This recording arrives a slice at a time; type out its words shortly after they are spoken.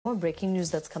More breaking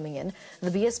news that's coming in. The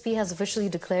BSP has officially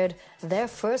declared their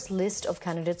first list of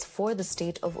candidates for the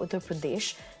state of Uttar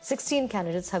Pradesh. 16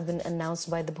 candidates have been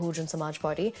announced by the Bahujan Samaj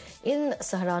Party in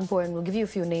Saharanpur, and we'll give you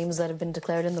a few names that have been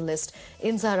declared in the list.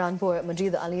 In Saharanpur,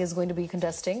 Majid Ali is going to be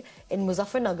contesting. In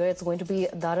Muzaffarnagar, it's going to be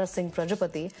Dara Singh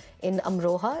Prajapati. In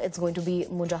Amroha, it's going to be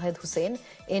Mujahid Hussain.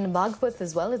 In Bagpat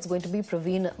as well, it's going to be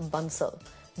Praveen Bansal.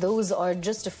 Those are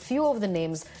just a few of the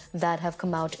names that have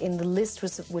come out in the list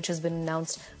which has been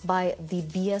announced by the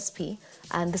BSP.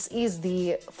 And this is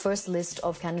the first list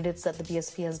of candidates that the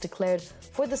BSP has declared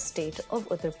for the state of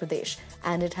Uttar Pradesh.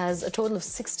 And it has a total of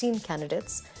 16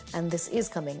 candidates. And this is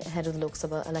coming ahead of the Lok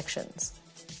Sabha elections.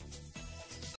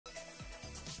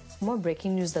 More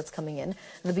breaking news that's coming in.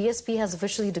 The BSP has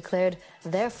officially declared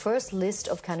their first list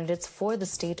of candidates for the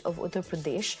state of Uttar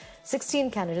Pradesh.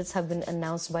 16 candidates have been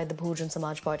announced by the Bahujan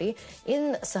Samaj Party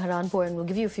in Saharanpur, and we'll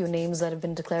give you a few names that have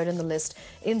been declared in the list.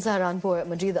 In Saharanpur,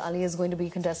 Majid Ali is going to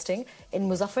be contesting. In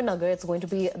Muzaffarnagar, it's going to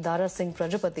be Dara Singh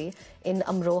Prajapati. In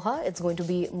Amroha, it's going to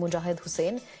be Mujahid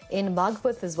Hussain. In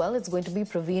Bagpat as well, it's going to be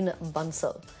Praveen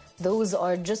Bansal. Those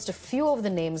are just a few of the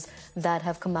names that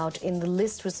have come out in the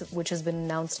list which has been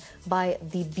announced by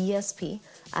the BSP.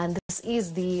 And this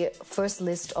is the first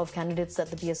list of candidates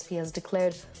that the BSP has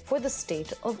declared for the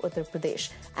state of Uttar Pradesh.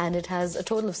 And it has a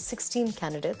total of 16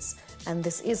 candidates. And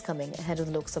this is coming ahead of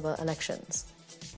the Lok Sabha elections.